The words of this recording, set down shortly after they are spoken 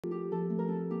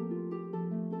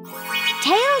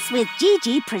House with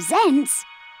GiGi presents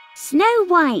Snow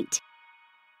White.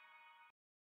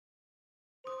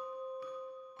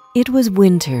 It was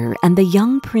winter, and the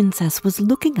young princess was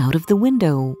looking out of the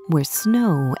window where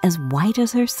snow, as white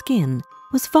as her skin,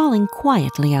 was falling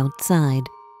quietly outside.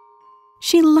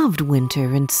 She loved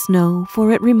winter and snow,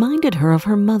 for it reminded her of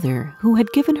her mother, who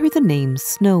had given her the name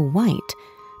Snow White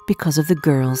because of the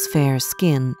girl's fair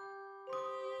skin.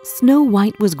 Snow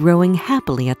White was growing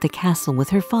happily at the castle with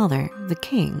her father, the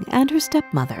king, and her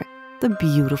stepmother, the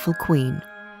beautiful queen.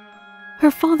 Her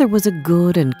father was a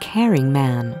good and caring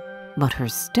man, but her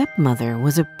stepmother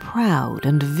was a proud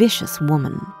and vicious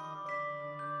woman.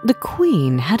 The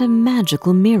queen had a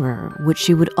magical mirror which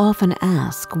she would often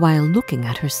ask while looking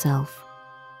at herself.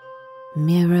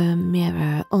 "Mirror,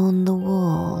 mirror on the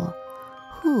wall,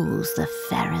 who's the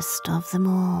fairest of them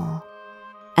all?"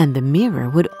 And the mirror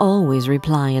would always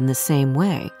reply in the same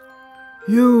way.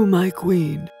 "You, my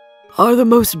queen, are the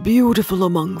most beautiful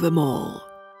among them all."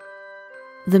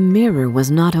 The mirror was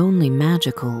not only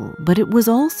magical, but it was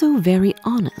also very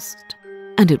honest,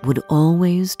 and it would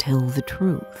always tell the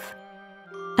truth.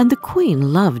 And the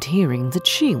queen loved hearing that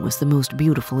she was the most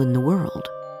beautiful in the world.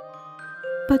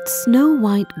 But Snow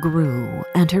White grew,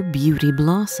 and her beauty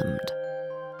blossomed.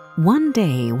 One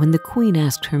day, when the queen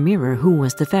asked her mirror who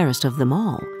was the fairest of them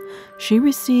all, she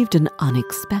received an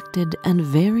unexpected and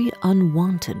very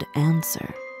unwanted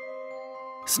answer.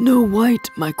 "Snow White,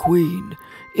 my queen,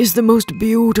 is the most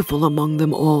beautiful among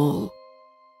them all."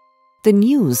 The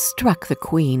news struck the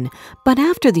queen, but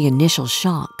after the initial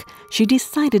shock, she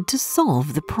decided to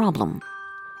solve the problem.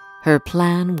 Her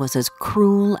plan was as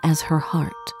cruel as her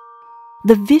heart.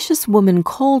 The vicious woman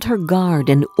called her guard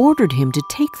and ordered him to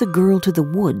take the girl to the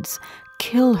woods,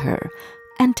 kill her,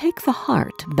 and take the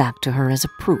heart back to her as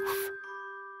a proof.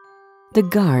 The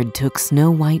guard took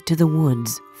Snow White to the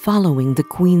woods, following the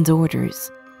queen's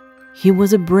orders. He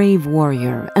was a brave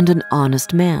warrior and an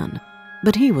honest man,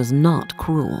 but he was not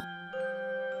cruel.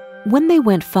 When they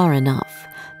went far enough,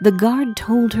 the guard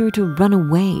told her to run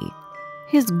away.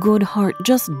 His good heart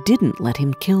just didn't let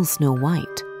him kill Snow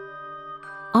White.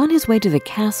 On his way to the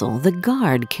castle, the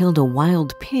guard killed a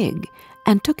wild pig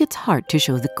and took its heart to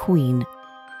show the queen.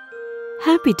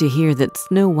 Happy to hear that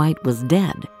Snow White was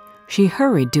dead, she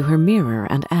hurried to her mirror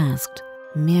and asked,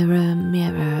 "Mirror,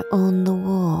 mirror on the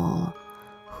wall,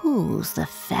 who's the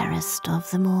fairest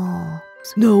of them all?"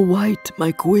 "Snow White,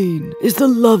 my queen, is the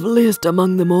loveliest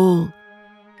among them all."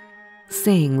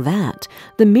 Saying that,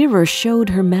 the mirror showed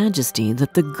Her Majesty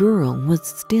that the girl was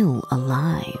still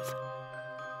alive.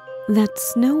 That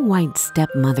Snow White's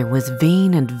stepmother was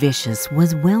vain and vicious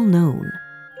was well known.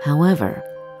 However,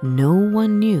 no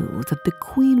one knew that the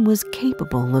queen was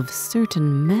capable of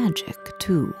certain magic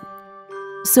too.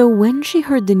 So when she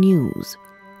heard the news,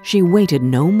 she waited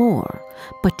no more,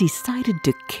 but decided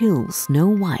to kill Snow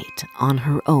White on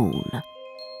her own.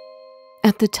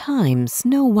 At the time,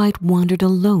 Snow White wandered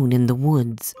alone in the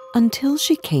woods until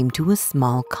she came to a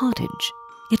small cottage.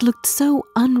 It looked so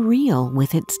unreal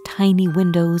with its tiny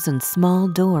windows and small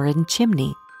door and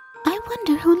chimney. "I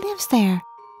wonder who lives there,"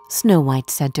 Snow White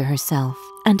said to herself,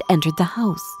 and entered the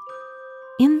house.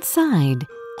 Inside,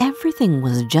 everything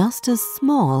was just as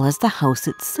small as the house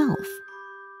itself.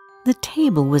 The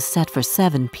table was set for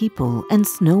 7 people, and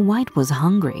Snow White was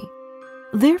hungry.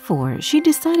 Therefore, she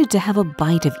decided to have a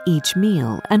bite of each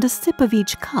meal and a sip of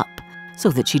each cup so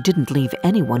that she didn't leave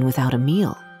anyone without a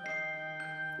meal.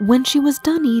 When she was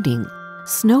done eating,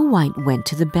 Snow White went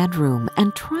to the bedroom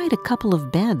and tried a couple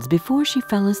of beds before she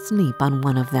fell asleep on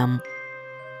one of them.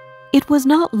 It was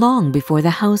not long before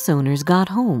the house owners got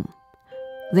home.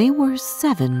 They were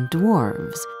 7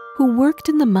 dwarves who worked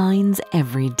in the mines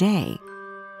every day.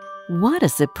 What a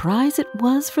surprise it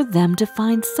was for them to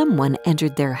find someone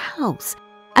entered their house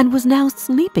and was now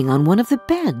sleeping on one of the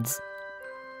beds.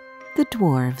 The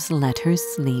dwarves let her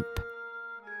sleep.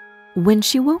 When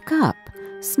she woke up,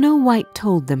 Snow White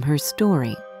told them her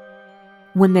story.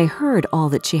 When they heard all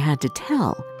that she had to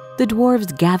tell, the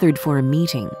dwarves gathered for a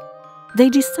meeting. They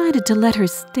decided to let her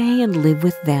stay and live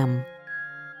with them.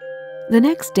 The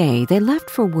next day, they left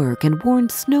for work and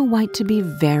warned Snow White to be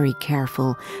very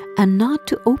careful and not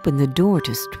to open the door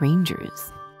to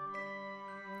strangers.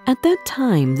 At that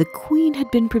time, the queen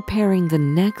had been preparing the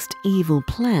next evil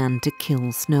plan to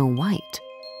kill Snow White.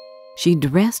 She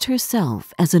dressed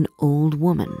herself as an old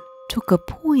woman, took a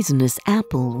poisonous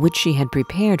apple which she had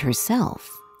prepared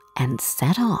herself, and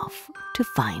set off to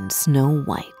find Snow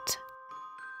White.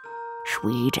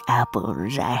 "Sweet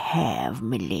apples I have,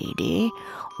 milady.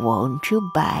 Won't you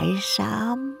buy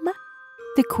some?"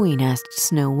 The queen asked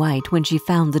Snow White when she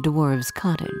found the dwarves'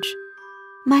 cottage.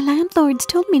 My landlords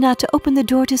told me not to open the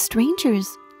door to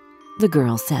strangers, the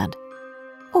girl said.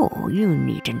 Oh, you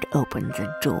needn't open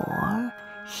the door.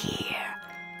 Here,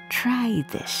 try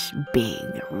this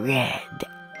big red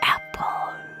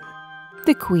apple,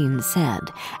 the queen said,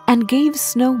 and gave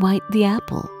Snow White the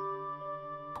apple.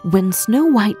 When Snow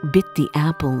White bit the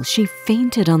apple, she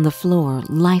fainted on the floor,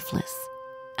 lifeless,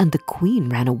 and the queen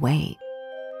ran away.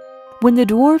 When the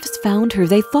dwarfs found her,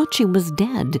 they thought she was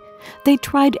dead. They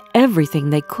tried everything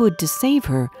they could to save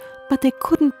her, but they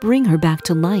couldn't bring her back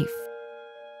to life.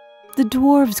 The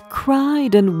dwarves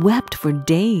cried and wept for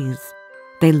days.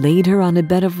 They laid her on a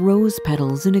bed of rose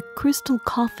petals in a crystal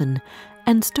coffin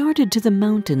and started to the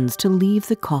mountains to leave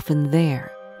the coffin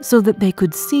there, so that they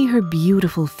could see her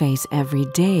beautiful face every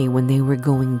day when they were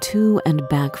going to and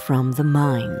back from the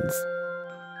mines.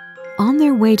 On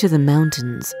their way to the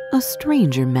mountains, a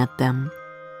stranger met them.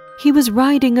 He was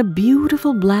riding a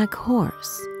beautiful black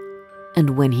horse,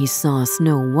 and when he saw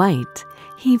Snow White,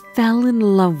 he fell in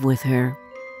love with her.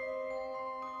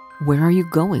 "Where are you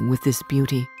going with this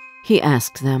beauty?" he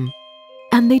asked them,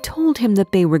 and they told him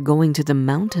that they were going to the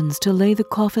mountains to lay the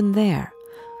coffin there,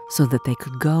 so that they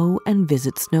could go and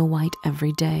visit Snow White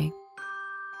every day.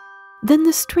 Then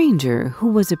the stranger, who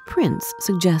was a prince,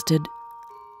 suggested,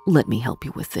 "Let me help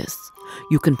you with this.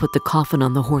 You can put the coffin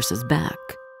on the horse's back."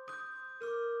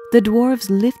 The dwarves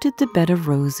lifted the bed of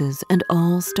roses and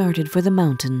all started for the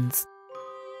mountains.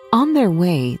 On their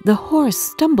way, the horse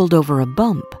stumbled over a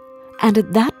bump, and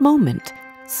at that moment,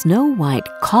 Snow White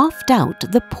coughed out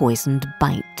the poisoned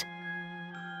bite.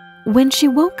 When she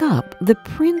woke up, the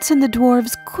prince and the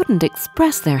dwarves couldn't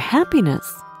express their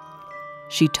happiness.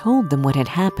 She told them what had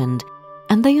happened,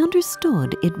 and they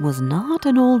understood it was not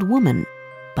an old woman,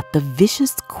 but the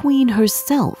vicious queen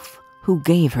herself who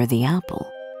gave her the apple.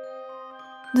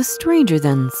 The stranger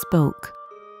then spoke.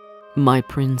 "My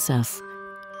princess,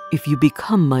 if you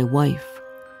become my wife,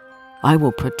 I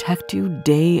will protect you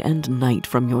day and night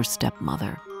from your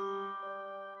stepmother."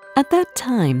 At that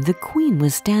time, the queen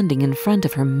was standing in front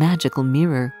of her magical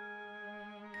mirror.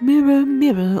 "Mirror,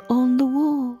 mirror on the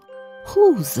wall,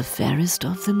 who's the fairest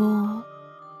of them all?"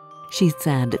 she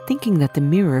said, thinking that the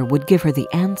mirror would give her the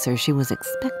answer she was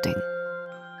expecting.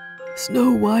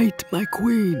 Snow White, my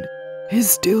queen, is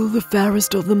still the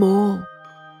fairest of them all.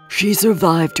 She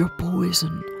survived your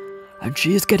poison, and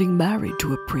she is getting married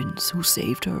to a prince who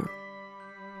saved her.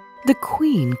 The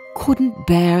queen couldn't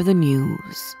bear the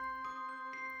news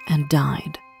and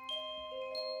died.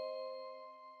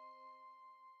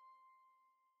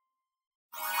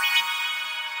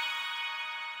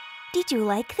 Did you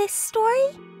like this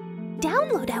story?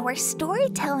 Download our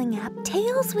storytelling app,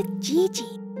 Tales with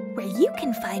GiGi, where you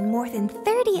can find more than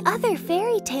 30 other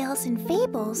fairy tales and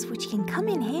fables which can come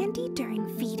in handy during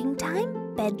feeding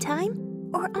time, bedtime,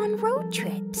 or on road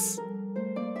trips.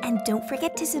 And don't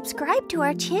forget to subscribe to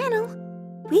our channel.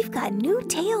 We've got new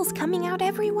tales coming out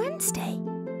every Wednesday.